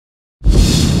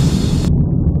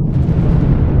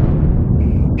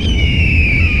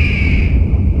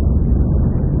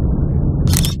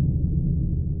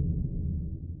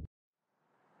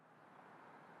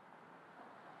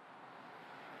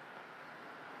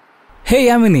Hey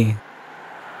Yamini,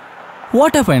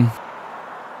 what happened?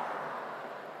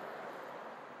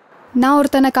 நான்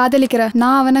ஒருத்தனை காதலிக்கிறேன்.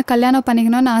 நான் அவனை கல்யாணம்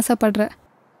பண்ணிக்கணும்னு ஆசைப்படுறேன்.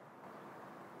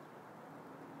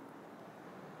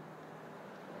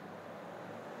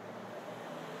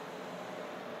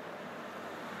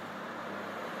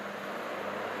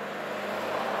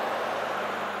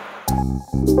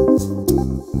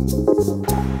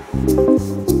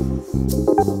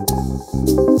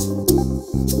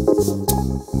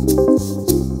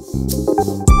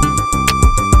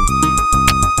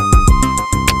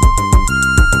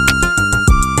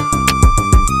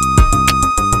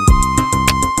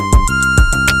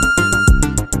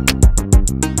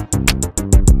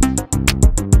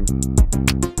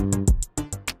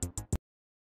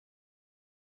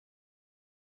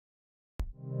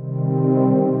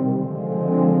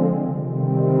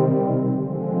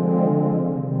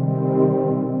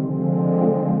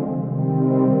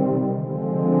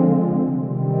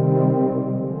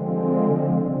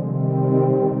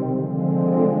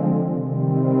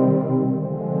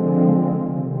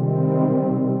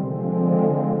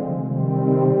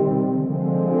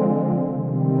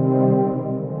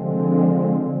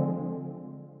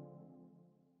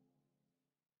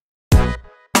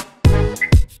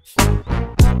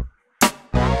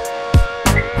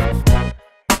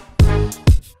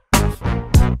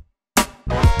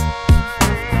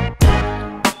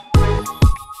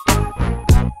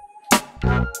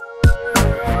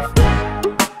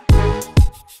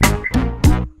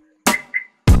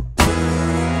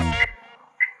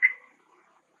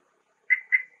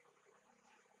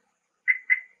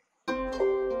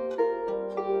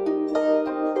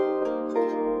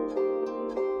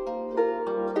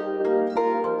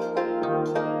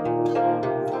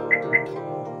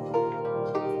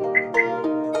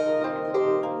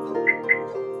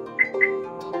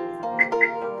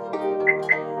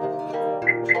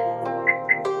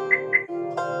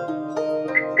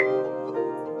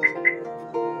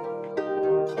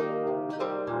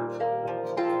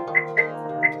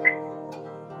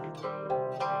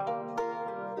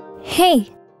 Hey,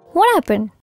 what happened?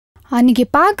 அன்னைக்கு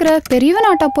பார்க்குற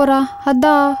பெரியவனாட்டா போறா.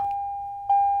 அதான்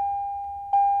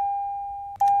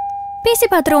பேசி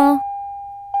பார்த்துருவோம்.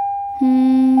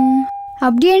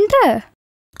 அப்படின்ற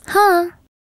ஹா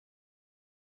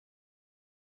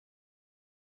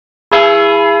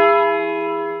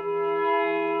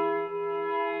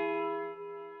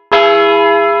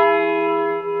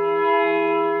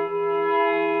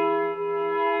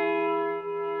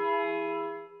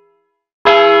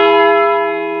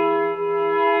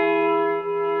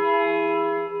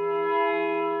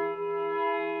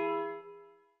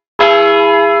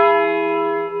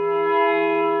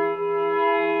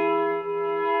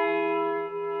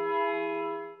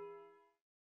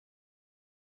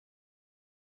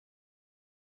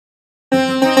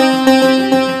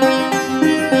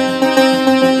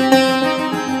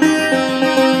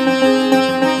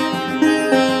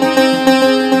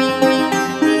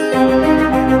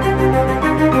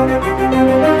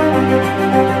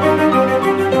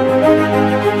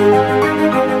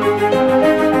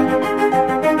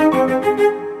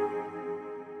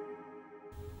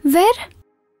Where?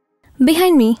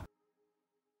 Behind me.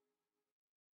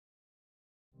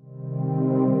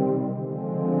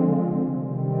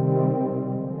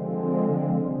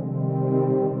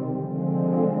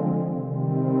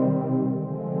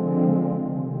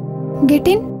 Get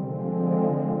in.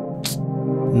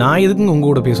 நான் எதுக்குங்க உங்க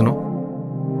கூட பேசணும்?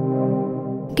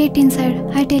 Get inside.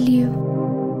 I tell you.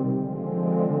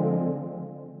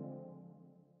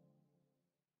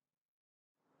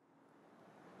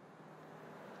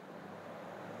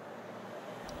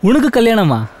 உனக்கு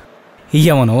கல்யாணமா?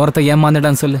 ஐயவன் ஒருத்த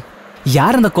ஏமாந்துட்டான்னு சொல்லு.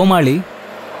 யார் அந்த கோமாளி?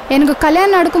 எனக்கு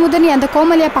கல்யாணம் நடக்கும்போது நீ அந்த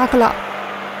கோமலியை பார்க்கலாம்.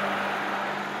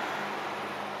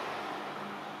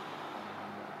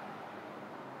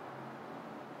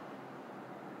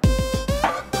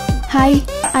 Hi,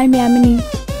 I'm Yamini.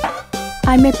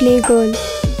 I'm a play girl.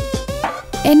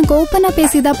 எனக்கு ஓப்பனாக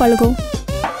பேசிதான் பழகும்.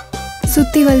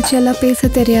 சுற்றி வலிச்செல்லாம் பேச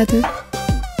தெரியாது.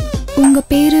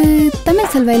 உங்கள் பேர்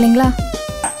தமிழ் செல்வா இல்லைங்களா?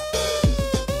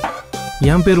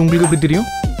 என் பேர் உங்களுக்கு எப்படி தெரியும்?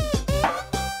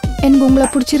 எனக்கு உங்களை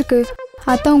பிடிச்சிருக்கு.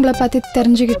 அதான் உங்களை பார்த்து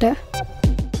தெரிஞ்சுக்கிட்டேன்.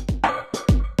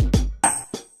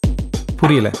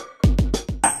 புரியல.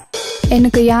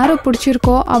 எனக்கு யாரை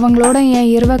பிடிச்சிருக்கோ அவங்களோட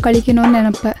என் இரவை கழிக்கணும்னு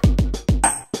நினைப்பேன்.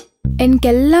 எனக்கு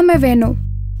எல்லாமே வேணும்.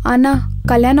 ஆனால்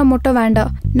கல்யாணம் மட்டும்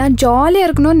வேண்டாம். நான் ஜாலியாக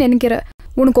இருக்கணும்னு நினைக்கிறேன்.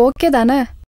 உனக்கு ஓகே தானே?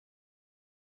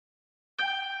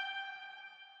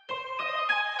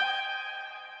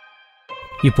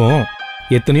 இப்போ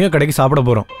எத்தனையோ கடைக்கு சாப்பிட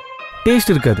போகிறோம். டேஸ்ட்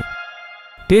இருக்காது.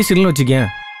 டேஸ்ட் இல்லைன்னு வச்சுக்கேன்,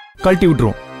 கழட்டி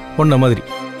விட்டுருவோம். ஒன்ன மாதிரி.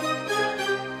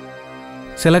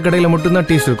 சில கடையில் மட்டும்தான்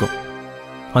டேஸ்ட் இருக்கும்.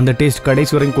 அந்த டேஸ்ட்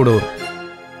கடைசி வரைக்கும் கூட வரும்.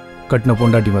 கட்டின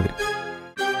பொண்டாட்டி மாதிரி.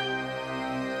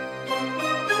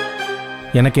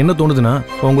 எனக்கு என்ன தோணுதுன்னா,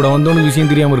 உங்கூட வந்தோன்னு விஷயம்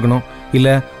தெரியாமல் இருக்கணும்,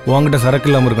 இல்லை உங்ககிட்ட சரக்கு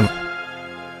இல்லாமல் இருக்கணும்.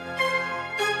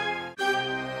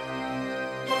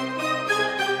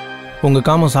 உங்க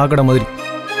காமம் சாக்கடை மாதிரி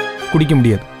குடிக்க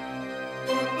முடியாது.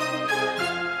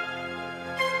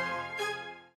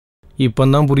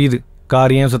 இப்பந்தான் புரியுது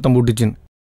கார் ஏன் சத்தம் போட்டுச்சுன்னு.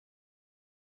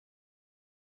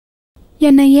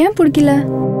 என்ன ஏன் பிடிக்கல?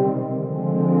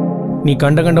 நீ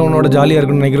கண்டவனோட ஜாலியா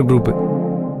இருக்குன்னு நினைக்கிற குரூப்.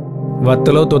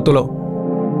 வத்தலோ தொத்தலோ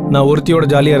நான் ஒருத்தியோட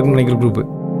ஜாலியா இருக்குன்னு நினைக்கிற குரூப்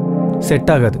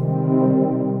செட் ஆகாது.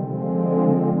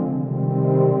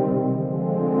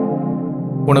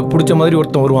 உனக்கு பிடிச்ச மாதிரி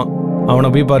ஒருத்தன் வருவான், அவனை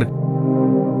போய் பாரு.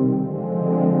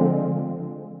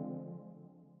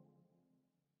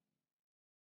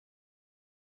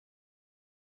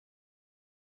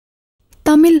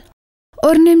 தமிழ்,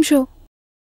 ஒரு நிமிஷம்.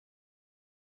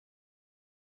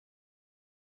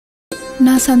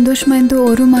 நான் சந்தோஷமா இருந்து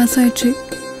 1 மாசம் ஆயிடுச்சு.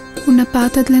 உன்னை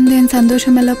பார்த்ததுலேருந்து என்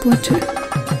சந்தோஷமெல்லாம் போச்சு.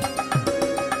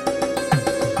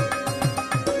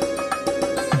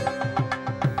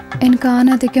 எனக்கு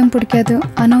ஆணாதிக்கம் பிடிக்காது,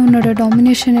 ஆனால் உன்னோட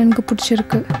டாமினேஷன் எனக்கு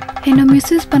பிடிச்சிருக்கு. என்னை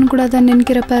மிஸ்யூஸ் பண்ணக்கூடாதான்னு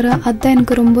நினைக்கிற பாரு, அதுதான்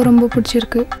எனக்கு ரொம்ப ரொம்ப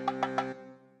பிடிச்சிருக்கு.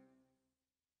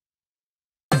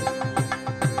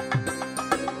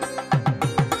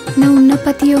 நான் உன்னை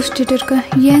பற்றி யோசிச்சுட்டு இருக்கேன்,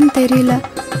 ஏன்னு தெரியல.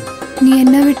 நீ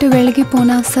என்னை விட்டு விலகி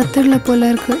போனா சத்துடல போல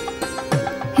இருக்கு.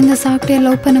 இந்த சாப்பிட்டே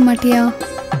லவ் பண்ண மாட்டியா?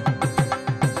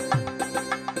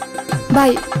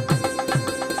 பாய்.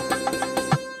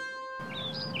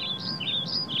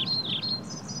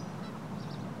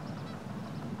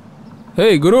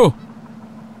 ஹேய் குரு.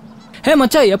 ஹே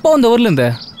மச்சா, எப்போ வந்த ஊர்ல இருந்து?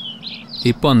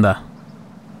 இப்போ வந்தா?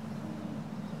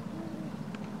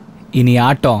 இனி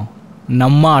ஆட்டம்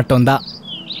நம்ம ஆட்டம் தான்.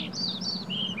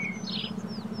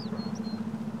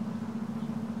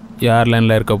 யார்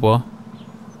லைனில் இருக்கப்போ?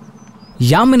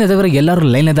 யாமினை தவிர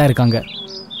எல்லாரும் லைனில் தான் இருக்காங்க.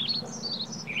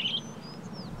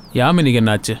 யாமினிக்கு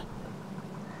என்னாச்சு?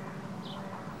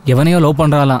 எவனையோ லவ்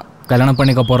பண்ணுறாளாம், கல்யாணம்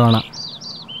பண்ணிக்க போகிறாளாம்.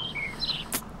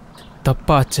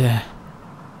 தப்பாச்சே.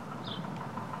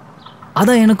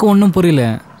 அதான் எனக்கு ஒன்றும் புரியல.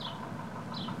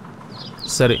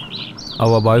 சரி,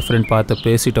 அவள் பாய் ஃப்ரெண்ட் பார்த்து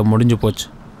பேசிட்ட, முடிஞ்சு போச்சு.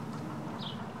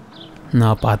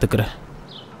 நான் பார்த்துக்கிறேன்.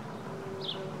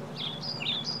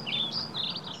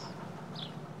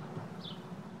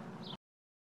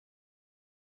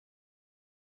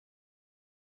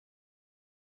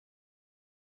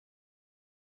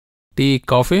 Tea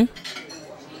coffee?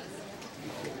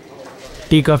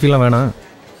 டீ காஃபிலாம் வேணாம்.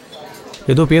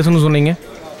 ஏதோ பேசணும்னு சொன்னீங்க.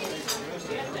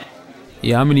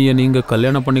 யாமினியை நீங்கள்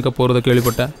கல்யாணம் பண்ணிக்க போகிறத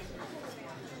கேள்விப்பட்டேன்.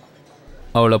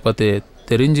 அவளை பற்றி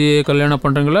தெரிஞ்சு கல்யாணம்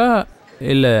பண்ணுறீங்களா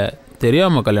இல்லை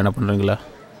தெரியாமல் கல்யாணம் பண்ணுறீங்களா?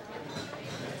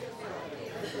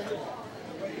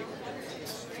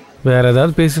 வேற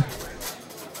ஏதாவது பேசு.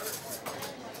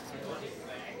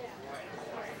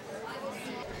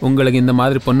 உங்களுக்கு இந்த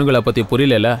மாதிரி பொண்ணுங்களை பற்றி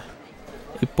புரியல,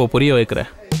 இப்போ புரிய வைக்கிறேன்.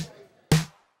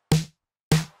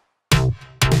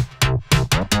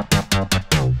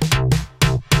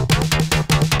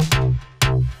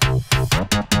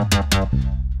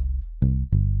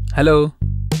 ஹலோ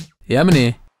யாமினி,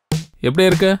 எப்படி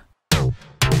இருக்க?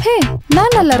 ஹே,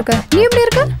 நான் நல்லா இருக்கேன். நீ எப்படி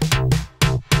இருக்க?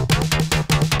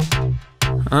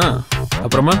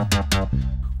 அப்புறமா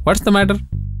what's the matter?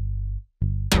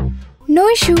 No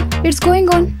issue, it's going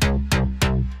on.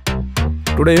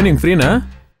 Today evening free na?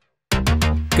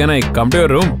 Can I come to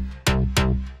your room?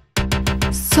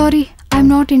 Sorry, I'm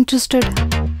not interested.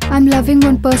 I'm loving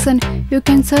one person. You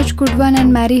can search good one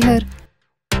and marry her.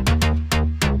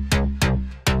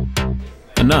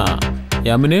 என்ன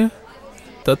யாமினி,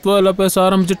 தத்துவம் பேச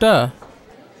ஆரம்பிச்சிட்டா?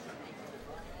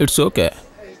 It's okay.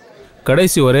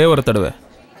 கடைசி ஒரே ஒரு தடவை.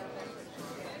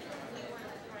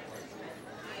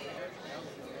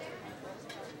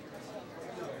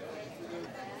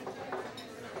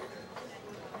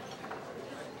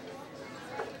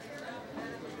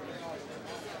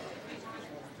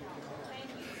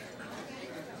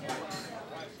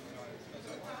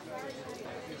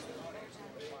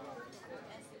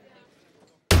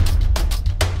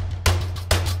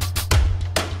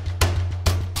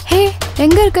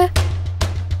 எங்க இருக்க?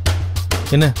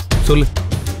 என்ன சொல்லு.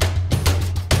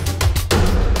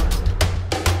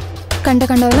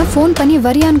 கண்டவெல்லாம் ஃபோன் பண்ணி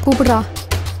வரியான்னு கூப்பிடுறா.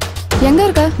 எங்க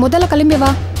இருக்க? முதல்ல கிளம்பி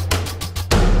வா.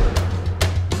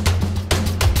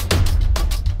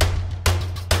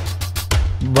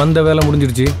 வந்த வேலை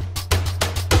முடிஞ்சிருச்சு,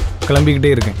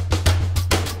 கிளம்பிக்கிட்டே இருக்கேன்.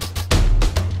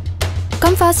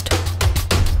 Come fast.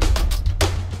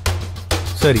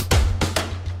 சரி.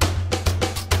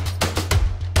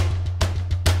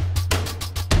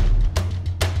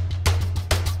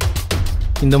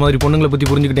 இந்த மாதிரி பொண்ணுங்களை பற்றி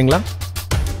புரிஞ்சுக்கிட்டீங்களா?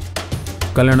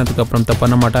 கல்யாணத்துக்கு அப்புறம் தப்பு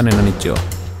பண்ண மாட்டான்னு என்ன நிச்சயம்?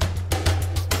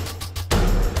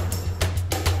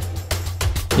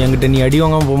 என்கிட்ட நீ அடி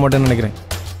வாங்காமல் போக மாட்டேன்னு நினைக்கிறேன்.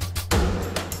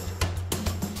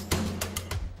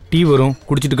 டீ வரும்,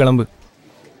 குடிச்சிட்டு கிளம்பு.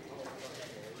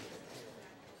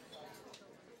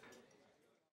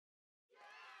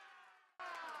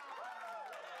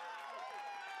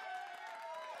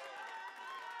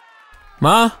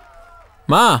 மா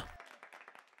மா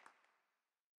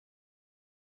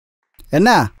என்ன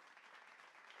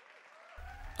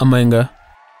அம்மா எங்க?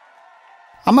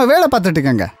 அம்மா வேலை பார்த்துட்டு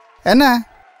இருக்கங்க. என்ன?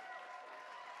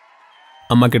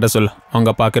 அம்மா கிட்ட சொல்,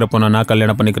 அவங்க பார்க்குற பொண்ணை நான்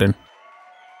கல்யாணம் பண்ணிக்கிறேன்.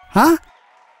 ஆ,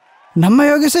 நம்ம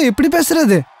யோகேஷை இப்படி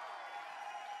பேசுறது?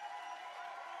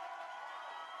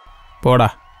 போடா.